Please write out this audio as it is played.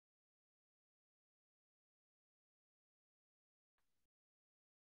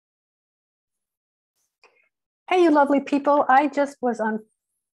Hey, you lovely people. I just was on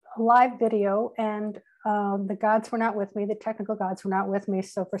a live video and the gods were not with me. The technical gods were not with me.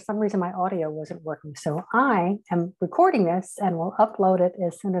 So for some reason, my audio wasn't working. So I am recording this and will upload it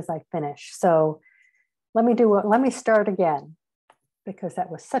as soon as I finish. So let me start again because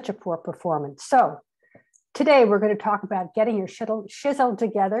that was such a poor performance. So today we're going to talk about getting your shizzle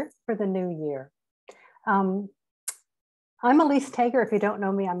together for the new year. I'm Elise Tager. If you don't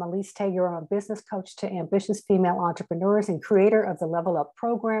know me, I'm Elise Tager. I'm a business coach to ambitious female entrepreneurs and creator of the Level Up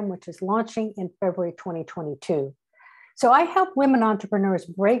program, which is launching in February 2022. So I help women entrepreneurs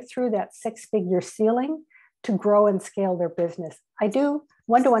break through that six-figure ceiling to grow and scale their business. I do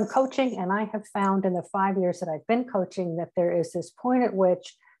one-to-one coaching, and I have found in the 5 years that I've been coaching that there is this point at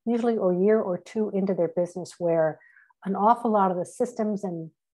which, usually a year or two into their business, where an awful lot of the systems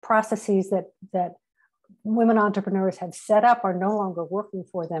and processes that women entrepreneurs have set up are no longer working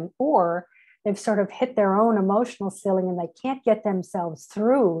for them, or they've sort of hit their own emotional ceiling and they can't get themselves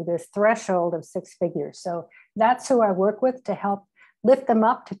through this threshold of six figures. So that's who I work with to help lift them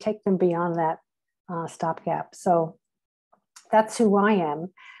up, to take them beyond that stopgap. So that's who I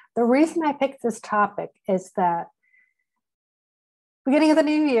am. The reason I picked this topic is that beginning of the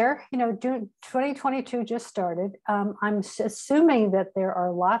new year, June 2022 just started. I'm assuming that there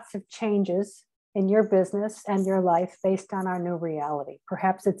are lots of changes in your business and your life based on our new reality.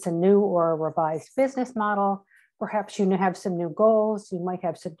 Perhaps it's a new or a revised business model. Perhaps you have some new goals. You might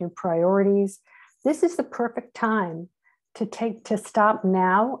have some new priorities. This is the perfect time to stop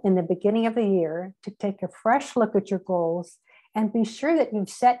now in the beginning of the year, to take a fresh look at your goals and be sure that you've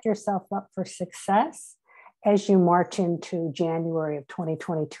set yourself up for success as you march into January of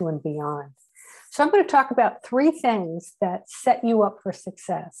 2022 and beyond. So I'm going to talk about three things that set you up for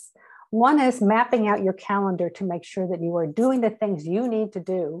success. One is mapping out your calendar to make sure that you are doing the things you need to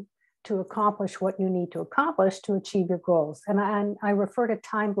do to accomplish what you need to accomplish to achieve your goals. And I refer to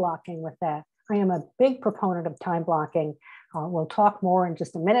time blocking with that. I am a big proponent of time blocking. We'll talk more in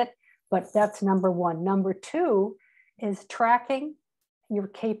just a minute, but that's number one. Number two is tracking your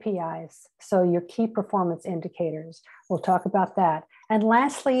KPIs, so your key performance indicators. We'll talk about that. And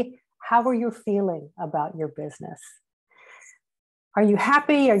lastly, how are you feeling about your business? Are you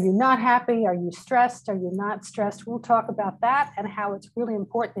happy? Are you not happy? Are you stressed? Are you not stressed? We'll talk about that and how it's really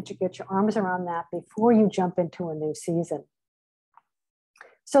important that you get your arms around that before you jump into a new season.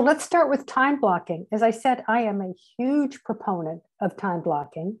 So let's start with time blocking. As I said, I am a huge proponent of time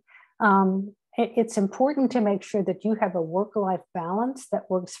blocking. It's important to make sure that you have a work-life balance that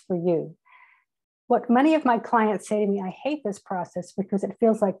works for you. What many of my clients say to me, I hate this process because it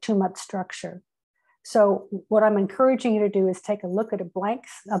feels like too much structure. So what I'm encouraging you to do is take a look at a blank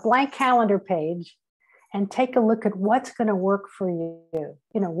calendar page and take a look at what's going to work for you.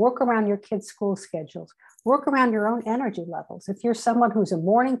 Work around your kids' school schedules, work around your own energy levels. If you're someone who's a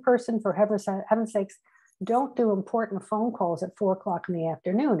morning person, for heaven's sakes, don't do important phone calls at 4 o'clock in the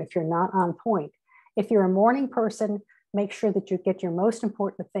afternoon if you're not on point. If you're a morning person, make sure that you get your most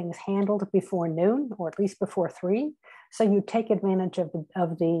important things handled before noon, or at least before 3. So you take advantage of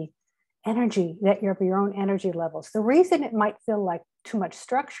the energy, your own energy levels. The reason it might feel like too much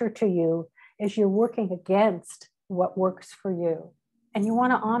structure to you is you're working against what works for you, and you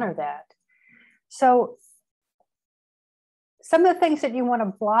want to honor that. So some of the things that you want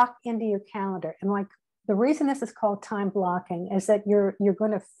to block into your calendar, and like the reason this is called time blocking is that you're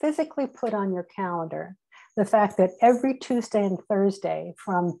going to physically put on your calendar the fact that every Tuesday and Thursday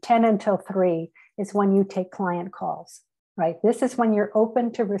from 10 until 3 is when you take client calls. Right? This is when you're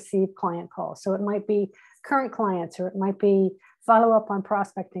open to receive client calls. So it might be current clients, or it might be follow up on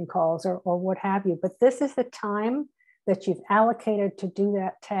prospecting calls, or what have you. But this is the time that you've allocated to do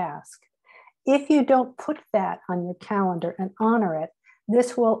that task. If you don't put that on your calendar and honor it,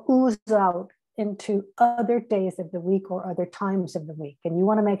 this will ooze out into other days of the week or other times of the week. And you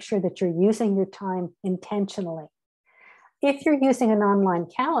want to make sure that you're using your time intentionally. If you're using an online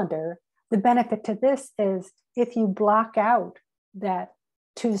calendar, the benefit to this is if you block out that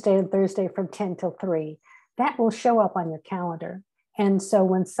Tuesday and Thursday from 10 till 3, that will show up on your calendar. And so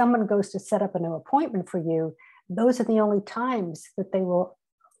when someone goes to set up a new appointment for you, those are the only times that they will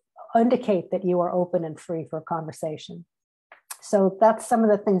indicate that you are open and free for a conversation. So that's some of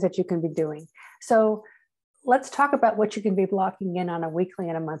the things that you can be doing. So let's talk about what you can be blocking in on a weekly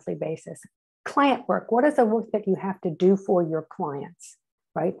and a monthly basis. Client work. What is the work that you have to do for your clients?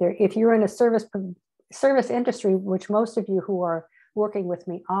 Right there, if you're in a service industry, which most of you who are working with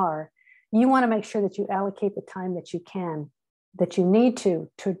me are, you want to make sure that you allocate the time that you need to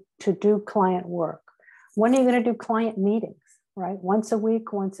do client work. When are you going to do client meetings? Right, once a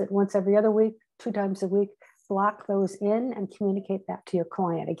week, once every other week, 2 times a week. block those in and communicate that to your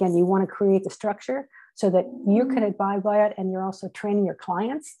client. Again, you want to create the structure so that you can abide by it, and you're also training your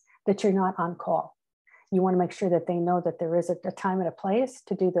clients that you're not on call. You want to make sure that they know that there is a time and a place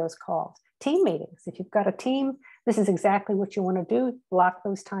to do those calls. Team meetings. If you've got a team, this is exactly what you want to do. Block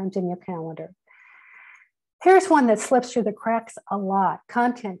those times in your calendar. Here's one that slips through the cracks a lot: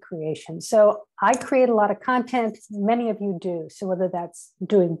 content creation. So I create a lot of content. Many of you do. So whether that's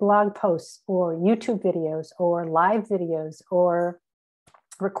doing blog posts or YouTube videos or live videos or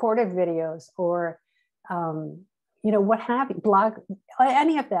recorded videos or, what have you, blog,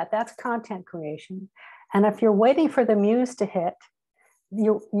 any of that, that's content creation. And if you're waiting for the muse to hit,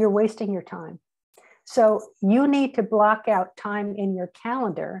 you're wasting your time. So you need to block out time in your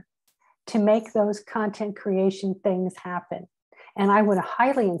calendar to make those content creation things happen. And I would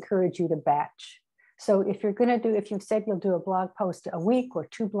highly encourage you to batch. So if you've said you'll do a blog post a week or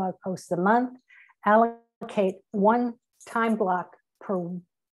 2 blog posts a month, allocate one time block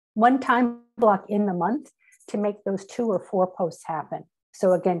in the month to make those 2 or 4 posts happen.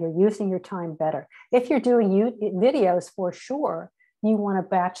 So again, you're using your time better. If you're doing videos, for sure, you want to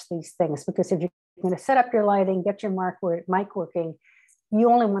batch these things, because if you're going to set up your lighting, get your mic working, you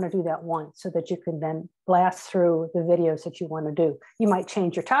only want to do that once so that you can then blast through the videos that you want to do. You might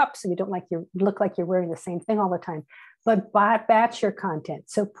change your top so you don't look like you're wearing the same thing all the time, but batch your content.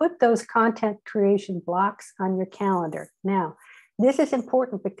 So put those content creation blocks on your calendar. Now, this is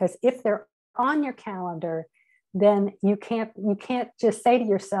important because if they're on your calendar, then you can't just say to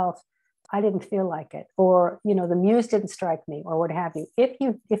yourself, I didn't feel like it, or the muse didn't strike me, or what have you. If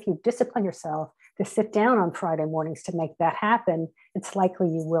you discipline yourself to sit down on Friday mornings to make that happen, it's likely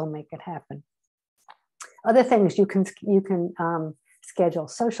you will make it happen. Other things you can schedule: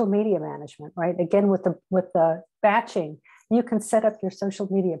 social media management, right? Again, with the batching, you can set up your social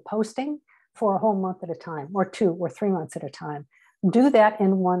media posting for a whole month at a time, or 2 or 3 months at a time. Do that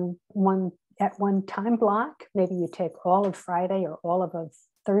in one time block. Maybe you take all of Friday or all of a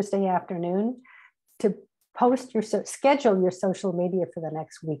Thursday afternoon to schedule your social media for the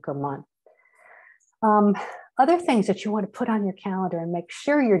next week or month. Other things that you want to put on your calendar and make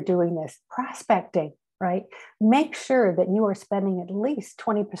sure you're doing this: prospecting, right? Make sure that you are spending at least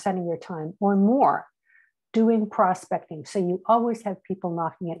 20% of your time or more doing prospecting. So you always have people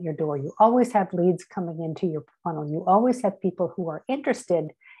knocking at your door. You always have leads coming into your funnel. You always have people who are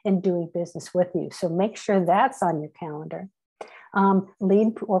interested in doing business with you. So make sure that's on your calendar.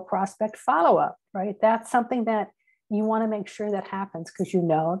 Lead or prospect follow-up, right? That's something that you want to make sure that happens, because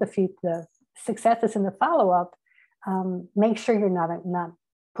the success is in the follow-up. Make sure you're not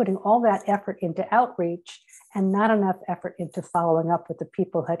putting all that effort into outreach and not enough effort into following up with the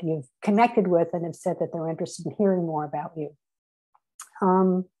people that you've connected with and have said that they're interested in hearing more about you.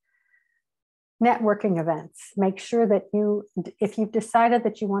 Networking events. Make sure that if you've decided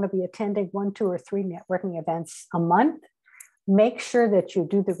that you want to be attending 1, 2, or 3 networking events a month, make sure that you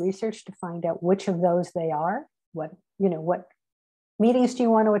do the research to find out which of those they are. What meetings do you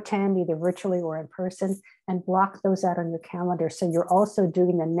want to attend, either virtually or in person, and block those out on your calendar. So you're also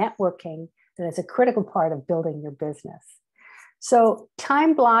doing the networking that is a critical part of building your business. So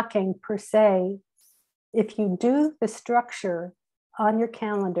time blocking per se, if you do the structure on your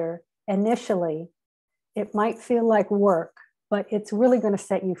calendar initially, it might feel like work, but it's really going to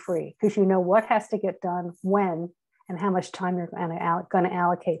set you free, because you know what has to get done when and how much time you're going to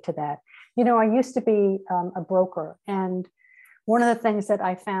allocate to that. I used to be a broker, and one of the things that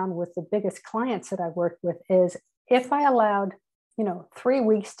I found with the biggest clients that I worked with is if I allowed, 3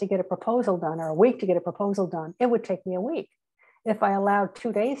 weeks to get a proposal done, or a week to get a proposal done, it would take me a week. If I allowed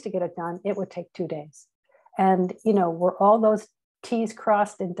 2 days to get it done, it would take 2 days. And, were all those T's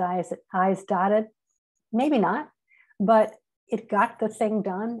crossed and I's dotted? Maybe not, but it got the thing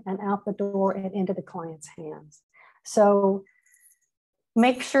done and out the door and into the client's hands. So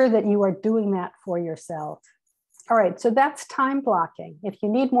make sure that you are doing that for yourself. All right, so that's time blocking. If you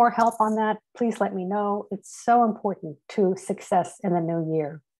need more help on that, please let me know. It's so important to success in the new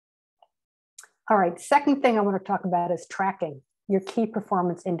year. All right, second thing I want to talk about is tracking your key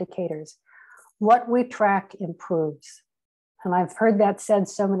performance indicators. What we track improves. And I've heard that said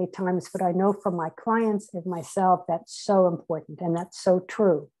so many times, but I know from my clients and myself, that's so important, and that's so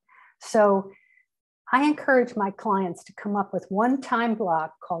true. So I encourage my clients to come up with one time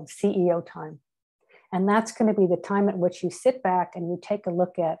block called CEO time. And that's going to be the time at which you sit back and you take a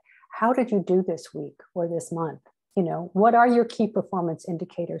look at, how did you do this week or this month? What are your key performance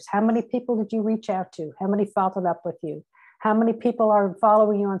indicators? How many people did you reach out to? How many followed up with you? How many people are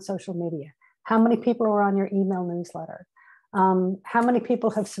following you on social media? How many people are on your email newsletter? How many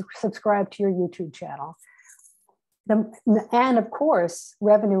people have subscribed to your YouTube channel? And of course,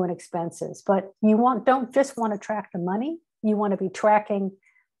 revenue and expenses. But don't just want to track the money. You want to be tracking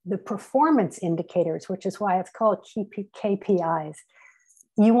the performance indicators, which is why it's called KPIs.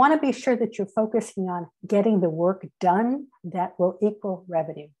 You want to be sure that you're focusing on getting the work done that will equal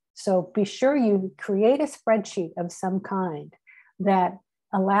revenue. So be sure you create a spreadsheet of some kind that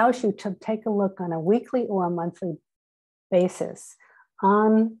allows you to take a look on a weekly or a monthly basis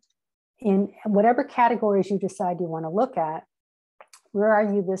in whatever categories you decide you want to look at. Where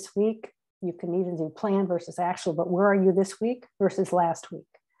are you this week? You can even do plan versus actual, but where are you this week versus last week?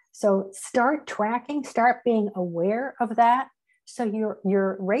 So start tracking, start being aware of that. So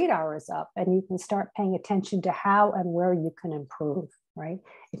your radar is up and you can start paying attention to how and where you can improve, right?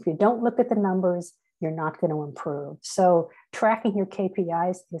 If you don't look at the numbers, you're not going to improve. So tracking your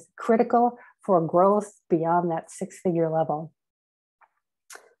KPIs is critical for growth beyond that six-figure level.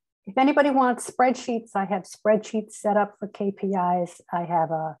 If anybody wants spreadsheets, I have spreadsheets set up for KPIs. I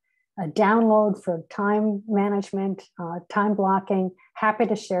have a download for time management, time blocking. Happy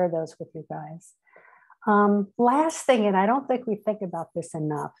to share those with you guys. Last thing, and I don't think we think about this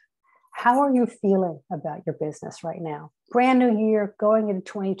enough, how are you feeling about your business right now? Brand new year, going into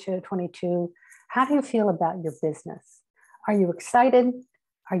 2022, how do you feel about your business? Are you excited?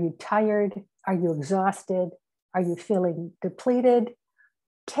 Are you tired? Are you exhausted? Are you feeling depleted?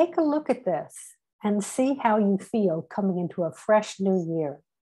 Take a look at this and see how you feel coming into a fresh new year.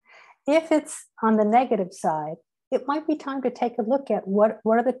 If it's on the negative side, it might be time to take a look at what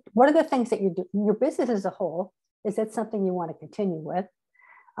are the things that you do, your business as a whole. Is it something you want to continue with?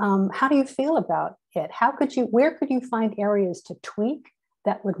 How do you feel about it? Where could you find areas to tweak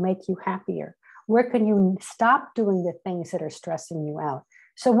that would make you happier? Where can you stop doing the things that are stressing you out?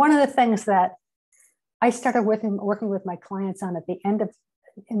 So one of the things that I started working with my clients on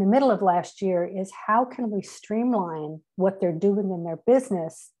in the middle of last year is how can we streamline what they're doing in their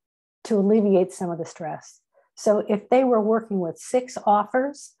business to alleviate some of the stress. So if they were working with 6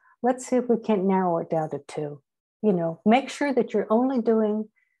 offers, let's see if we can't narrow it down to 2. Make sure that you're only doing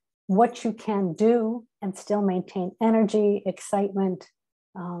what you can do and still maintain energy, excitement,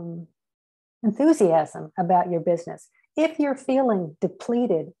 enthusiasm about your business. If you're feeling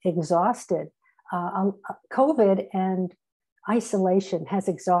depleted, exhausted, COVID and isolation has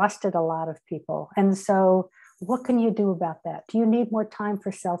exhausted a lot of people. And so what can you do about that? Do you need more time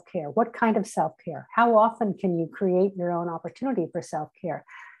for self-care? What kind of self-care? How often can you create your own opportunity for self-care?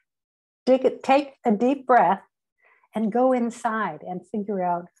 Take a deep breath and go inside and figure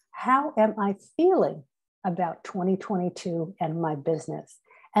out, how am I feeling about 2022 and my business?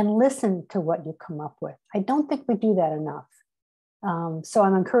 And listen to what you come up with. I don't think we do that enough. So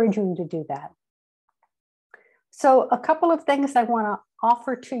I'm encouraging you to do that. So a couple of things I want to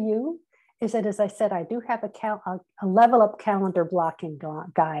offer to you is that, as I said, I do have a level up calendar blocking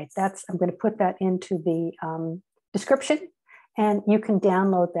guide. I'm going to put that into the description, and you can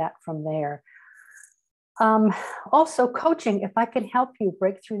download that from there. Also, coaching, if I can help you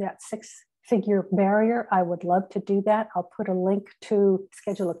break through that 6-figure barrier, I would love to do that. I'll put a link to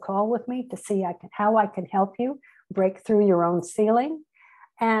schedule a call with me to see how I can help you break through your own ceiling.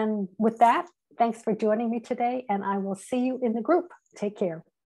 And with that, thanks for joining me today, and I will see you in the group. Take care.